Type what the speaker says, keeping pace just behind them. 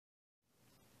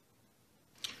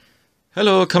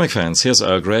Hello comic fans, here's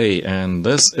Earl Grey, and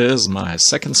this is my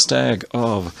second stack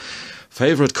of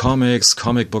favorite comics,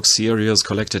 comic book series,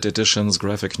 collected editions,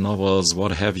 graphic novels,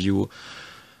 what have you,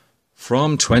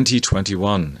 from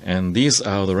 2021. And these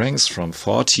are the ranks from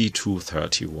 40 to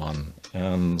 31.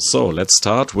 So let's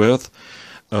start with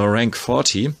rank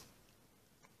 40.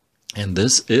 And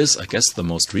this is, I guess, the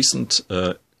most recent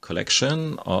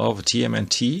collection of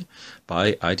TMNT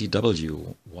by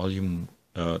IDW, volume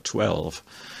 12.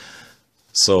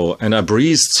 So, and I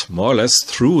breezed more or less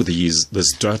through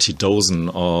this dirty dozen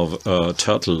of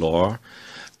turtle lore,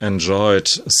 enjoyed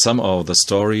some of the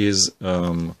stories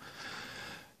a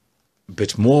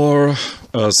bit more,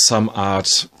 some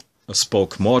art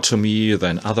spoke more to me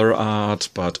than other art,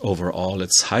 but overall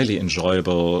it's highly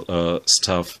enjoyable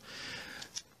stuff,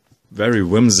 very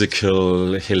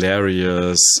whimsical,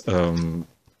 hilarious,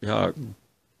 yeah,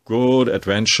 good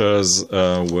adventures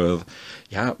with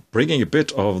bringing a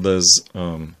bit of this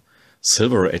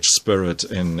Silver Age spirit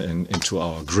into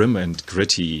our grim and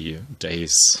gritty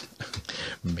days,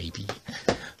 maybe.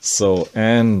 So,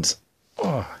 and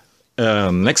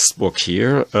next book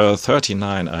here,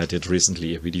 39. I did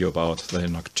recently a video about the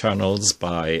Nocturnals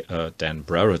by Dan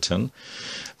Brereton,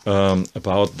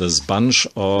 about this bunch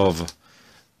of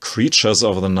creatures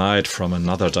of the night from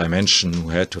another dimension who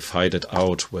had to fight it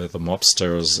out with the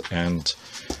mobsters and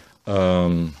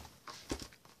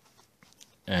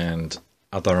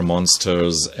other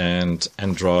monsters and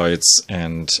androids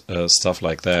and stuff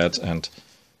like that. And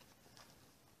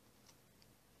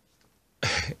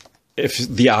if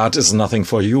the art is nothing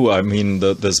for you, I mean,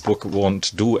 this book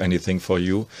won't do anything for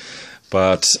you,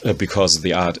 but because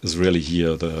the art is really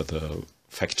here the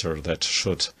factor that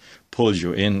should pull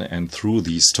you in and through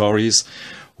these stories,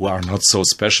 who are not so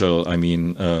special, I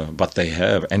mean, but they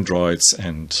have androids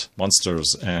and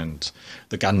monsters and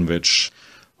the Gun Witch.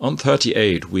 On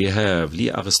 38, we have Gli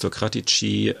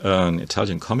Aristocratici, an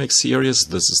Italian comic series.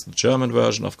 This is the German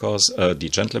version, of course, Die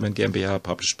Gentleman GmbH,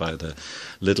 published by the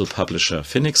little publisher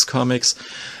Phoenix Comics.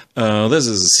 This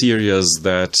is a series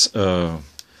that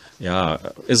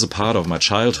is a part of my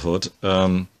childhood,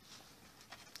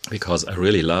 because I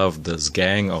really love this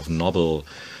gang of noble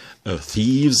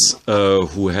thieves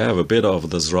who have a bit of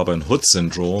this Robin Hood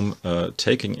syndrome,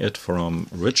 taking it from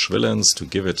rich villains to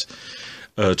give it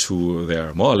to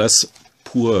their more or less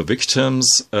poor victims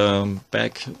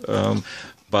back,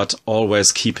 but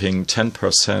always keeping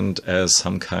 10% as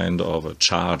some kind of a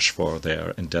charge for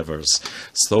their endeavors.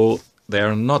 So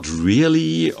they're not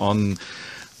really on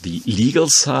the legal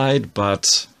side,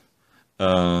 but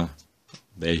they're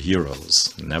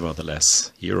heroes,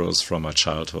 nevertheless, heroes from my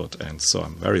childhood. And so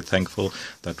I'm very thankful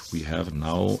that we have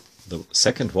now the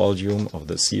second volume of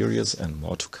the series and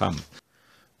more to come.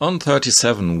 On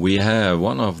 37, we have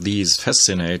one of these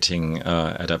fascinating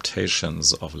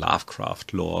adaptations of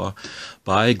Lovecraft lore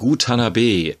by Gu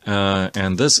Tanabe,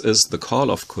 and this is The Call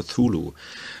of Cthulhu.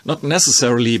 Not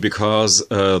necessarily because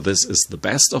this is the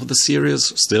best of the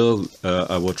series. Still,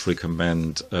 I would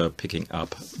recommend picking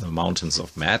up The Mountains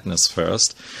of Madness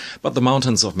first. But The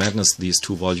Mountains of Madness, these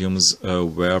two volumes,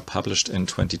 were published in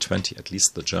 2020, at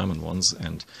least the German ones,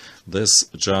 and this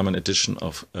German edition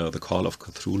of The Call of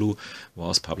Cthulhu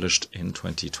was published in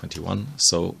 2021.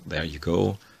 So there you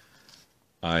go.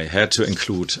 I had to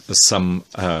include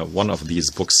one of these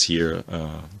books here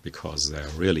because they're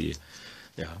really,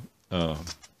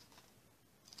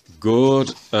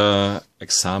 good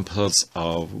examples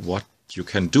of what you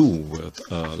can do with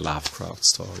Lovecraft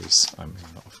stories. I mean,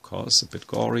 of course, a bit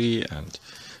gory and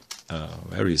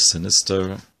very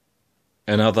sinister.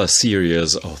 Another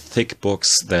series of thick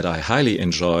books that I highly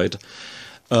enjoyed,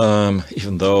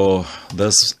 even though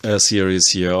this series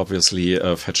here obviously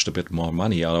fetched a bit more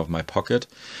money out of my pocket,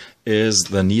 is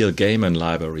the Neil Gaiman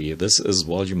Library. This is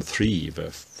volume 3,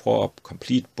 with 4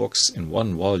 complete books in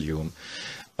one volume.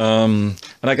 And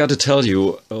I got to tell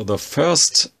you, the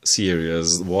first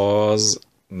series was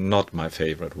not my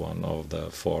favorite one of the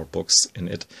 4 books in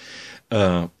it.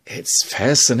 It's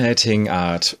fascinating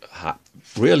art,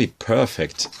 really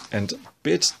perfect, and a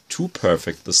bit too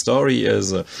perfect. The story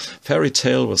is a fairy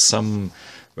tale with some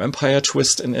vampire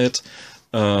twist in it,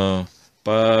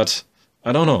 but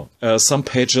I don't know. Some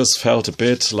pages felt a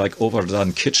bit like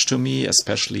overdone kitsch to me,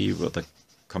 especially with the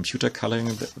computer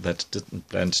coloring that didn't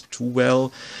blend too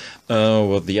well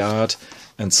with the art,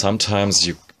 and sometimes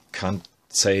you can't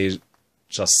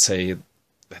just say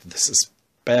that this is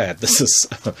bad. This is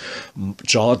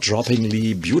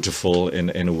jaw-droppingly beautiful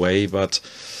in a way, but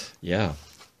yeah,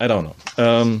 I don't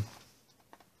know.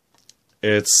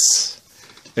 It's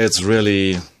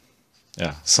really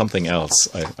something else,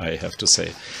 I have to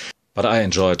say. But I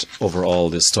enjoyed overall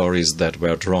the stories that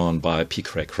were drawn by P.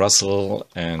 Craig Russell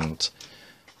and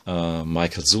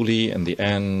Michael Zulli in the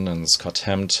end, and Scott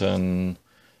Hampton,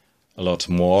 a lot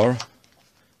more.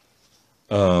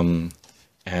 And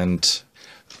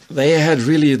they had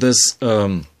really this,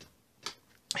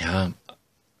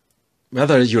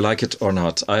 whether you like it or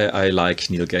not, I like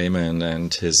Neil Gaiman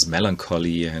and his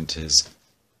melancholy and his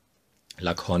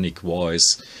laconic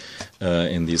voice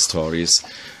in these stories.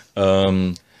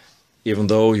 Even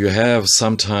though you have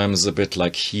sometimes a bit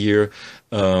like here,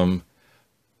 the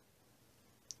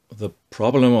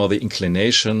problem or the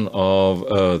inclination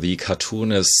of the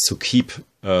cartoonists to keep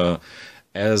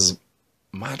as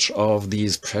much of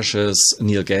these precious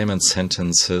Neil Gaiman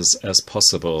sentences as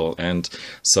possible, and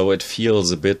so it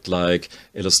feels a bit like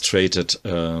illustrated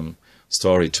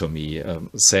story to me.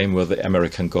 Same with the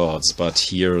American Gods, but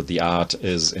here the art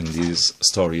is in these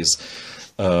stories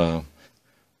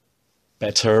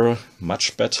better,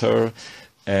 much better,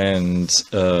 and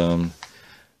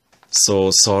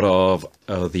so sort of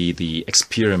the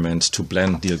experiment to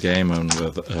blend Neil Gaiman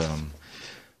with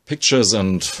pictures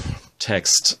and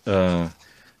text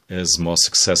is more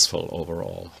successful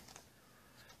overall.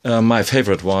 My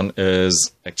favorite one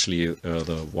is actually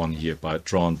the one here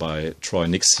drawn by Troy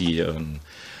Nixey, a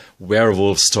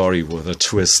werewolf story with a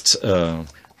twist, the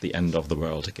end of the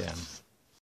world again.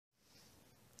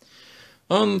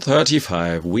 On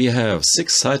 35 we have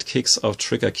 6 Sidekicks of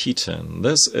Trigger Keaton.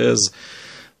 This is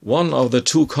one of the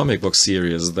 2 comic book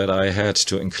series that I had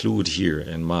to include here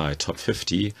in my top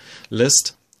 50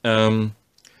 list.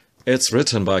 It's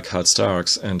written by Carl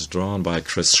Starks and drawn by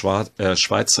Chris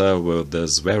Schweitzer with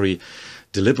this very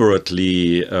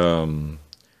deliberately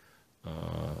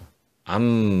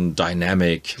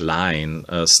undynamic line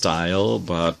style,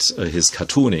 but his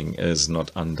cartooning is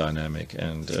not undynamic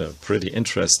and pretty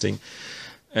interesting,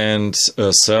 and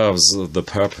serves the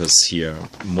purpose here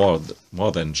more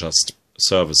than just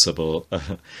serviceable.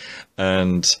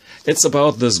 And it's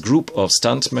about this group of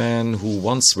stuntmen who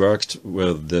once worked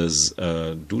with this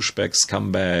douchebag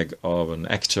scumbag of an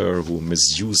actor who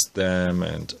misused them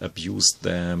and abused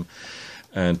them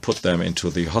and put them into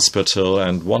the hospital,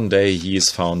 and one day he is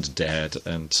found dead,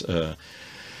 and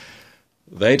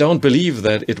they don't believe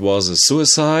that it was a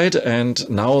suicide, and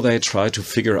now they try to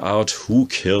figure out who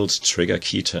killed Trigger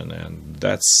Keaton, and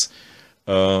that's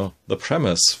the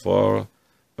premise for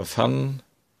a fun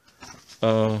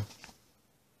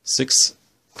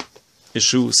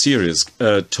 6-issue series.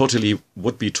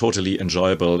 Would be totally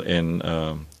enjoyable in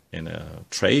a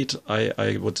trade,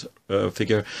 I would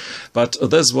figure, but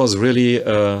this was really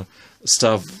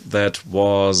stuff that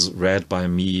was read by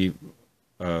me,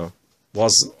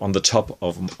 was on the top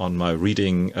on my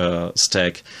reading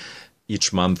stack.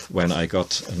 Each month when I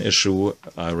got an issue,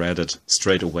 I read it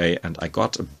straight away, and I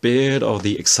got a bit of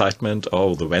the excitement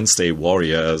of the Wednesday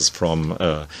Warriors from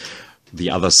the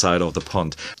other side of the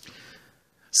pond.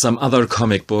 Some other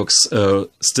comic books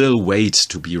still wait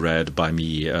to be read by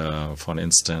me, for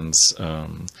instance,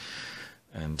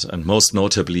 and most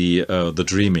notably The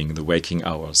Dreaming, The Waking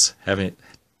Hours.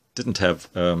 Didn't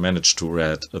have managed to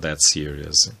read that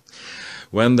series.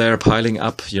 When they're piling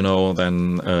up, you know,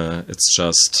 then it's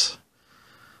just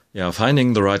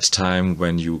finding the right time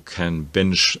when you can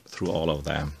binge through all of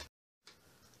them.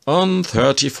 On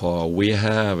 34 we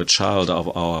have a child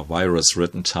of our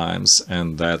virus-written times,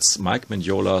 and that's Mike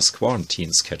Mignola's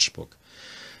Quarantine Sketchbook.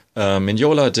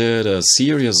 Mignola did a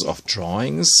series of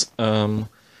drawings, not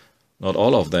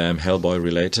all of them Hellboy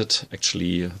related.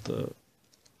 Actually, the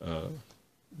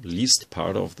least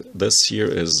part of this here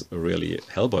is really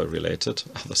Hellboy related.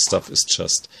 Other stuff is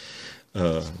just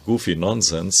goofy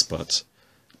nonsense, but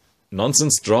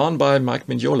nonsense drawn by Mike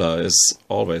Mignola is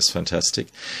always fantastic.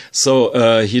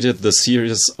 So he did the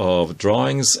series of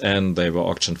drawings, and they were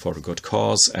auctioned for a good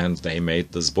cause, and they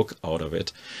made this book out of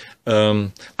it.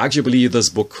 Arguably this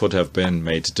book could have been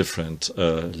made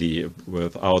differently,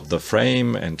 without the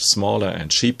frame and smaller and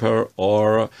cheaper,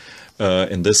 or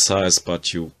in this size,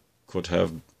 but you could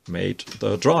have made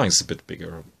the drawings a bit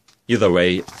bigger. Either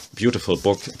way, beautiful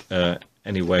book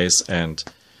anyways, and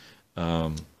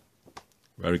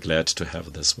very glad to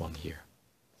have this one here.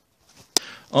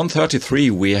 On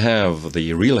 33 we have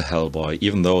the real Hellboy,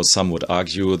 even though some would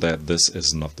argue that this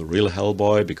is not the real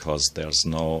Hellboy because there's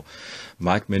no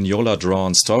Mike Mignola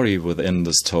drawn story within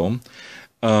this tome.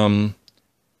 But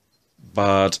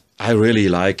I really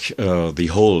like the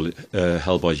whole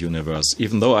Hellboy universe,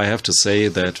 even though I have to say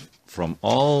that from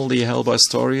all the Hellboy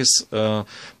stories,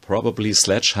 probably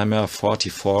Sledgehammer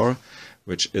 44,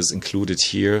 which is included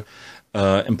here,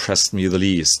 impressed me the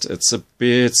least. It's a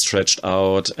bit stretched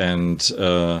out and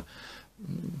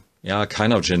yeah,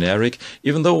 kind of generic.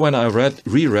 Even though when I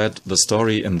reread the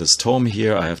story in this tome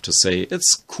here, I have to say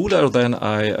it's cooler than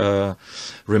I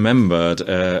remembered,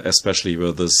 especially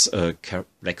with this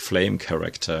Black Flame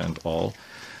character and all.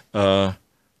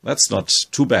 That's not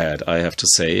too bad, I have to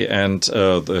say. And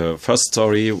the first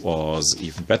story was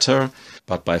even better.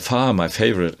 But by far my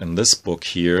favorite in this book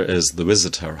here is The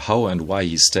Visitor, How and Why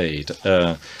He Stayed.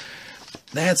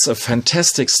 That's a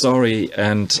fantastic story,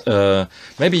 and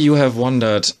maybe you have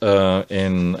wondered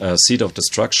in Seed of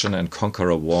Destruction and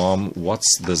Conqueror Worm,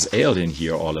 what's this alien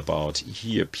here all about?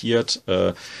 He appeared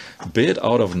a bit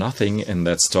out of nothing in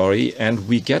that story, and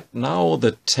we get now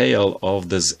the tale of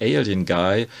this alien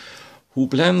guy who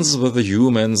blends with the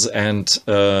humans and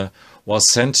was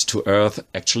sent to Earth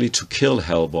actually to kill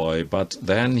Hellboy, but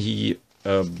then he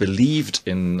believed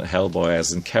in Hellboy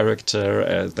as a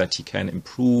character, that he can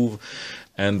improve,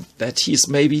 and that he's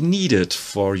maybe needed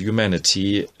for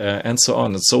humanity, and so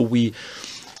on. And so we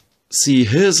see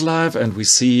his life and we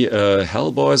see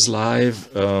Hellboy's life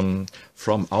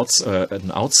from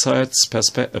an outside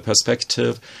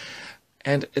perspective,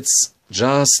 and it's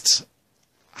just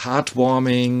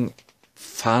heartwarming,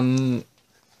 fun,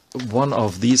 one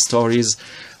of these stories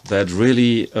that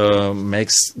really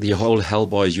makes the whole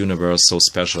Hellboy universe so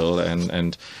special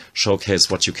and showcase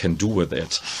what you can do with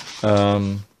it.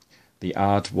 The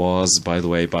art was, by the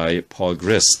way, by Paul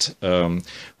Grist,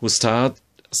 who started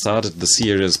the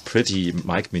series pretty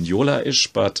Mike Mignola-ish,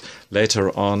 but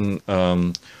later on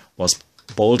was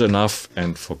bold enough,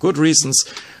 and for good reasons,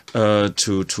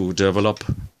 to develop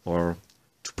or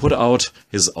to put out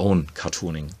his own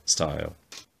cartooning style.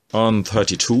 On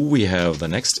 32 we have the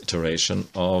next iteration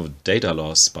of Data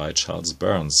Loss by Charles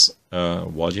Burns,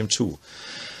 Volume 2.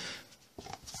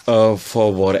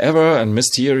 For whatever and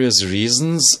mysterious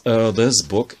reasons, this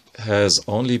book has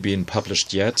only been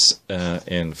published yet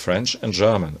in French and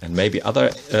German, and maybe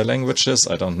other languages,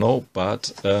 I don't know,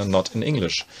 but not in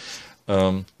English,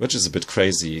 which is a bit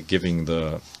crazy given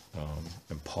the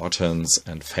importance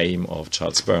and fame of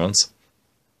Charles Burns.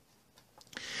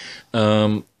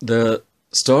 The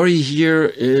story here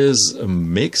is a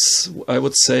mix, I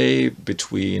would say,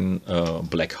 between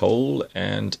Black Hole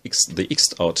and the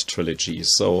X'd Out trilogy.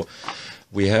 So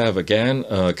we have again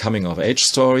a coming-of-age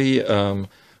story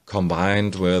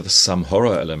combined with some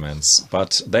horror elements,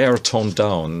 but they are toned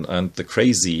down, and the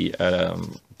crazy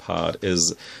part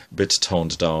is a bit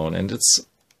toned down, and it's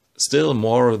still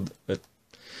more a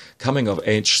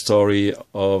coming-of-age story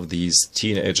of these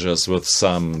teenagers with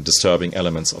some disturbing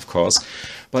elements, of course.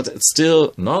 But it's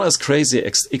still not as crazy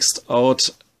as X'd Out,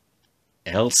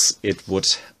 else it would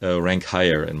rank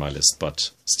higher in my list. But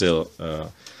still,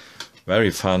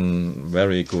 very fun,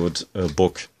 very good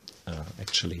book,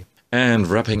 actually. And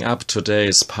wrapping up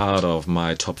today's part of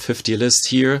my top 50 list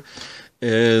here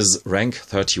is rank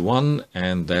 31,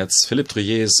 and that's Philippe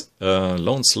Druyer's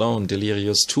Lone Sloan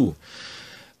Delirious 2.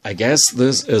 I guess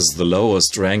this is the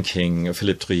lowest ranking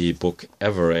Philippe Druyer book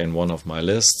ever in one of my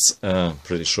lists.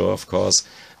 Pretty sure, of course.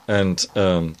 And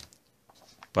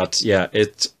but yeah,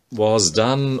 it was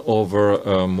done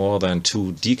over more than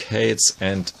 2 decades,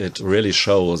 and it really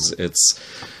shows it's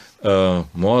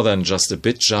more than just a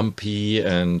bit jumpy,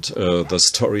 and the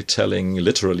storytelling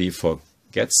literally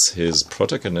forgets his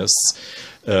protagonists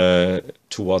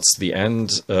towards the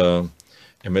end.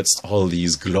 Amidst all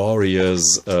these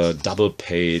glorious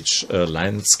double-page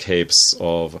landscapes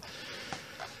of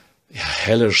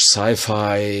hellish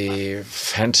sci-fi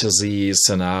fantasy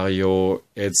scenario,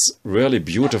 it's really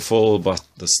beautiful, but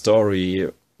the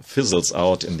story fizzles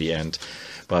out in the end.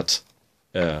 But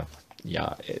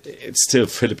yeah, it's still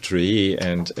Philippe Druyer,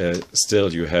 and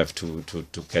still you have to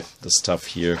get the stuff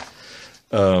here.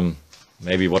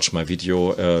 Maybe watch my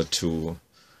video to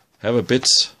have a bit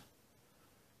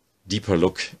deeper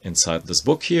look inside this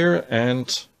book here,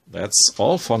 and that's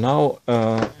all for now.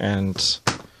 And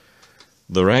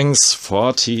the ranks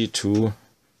 40 to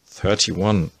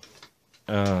 31,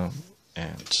 and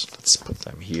let's put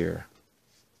them here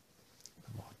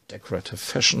in a more decorative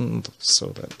fashion so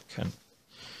that we can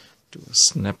do a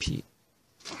snappy,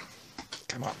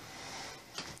 come on,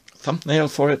 thumbnail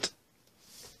for it.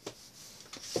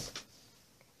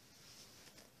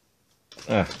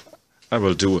 I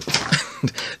will do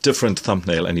different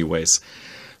thumbnail anyways.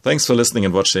 Thanks for listening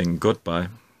and watching. Goodbye.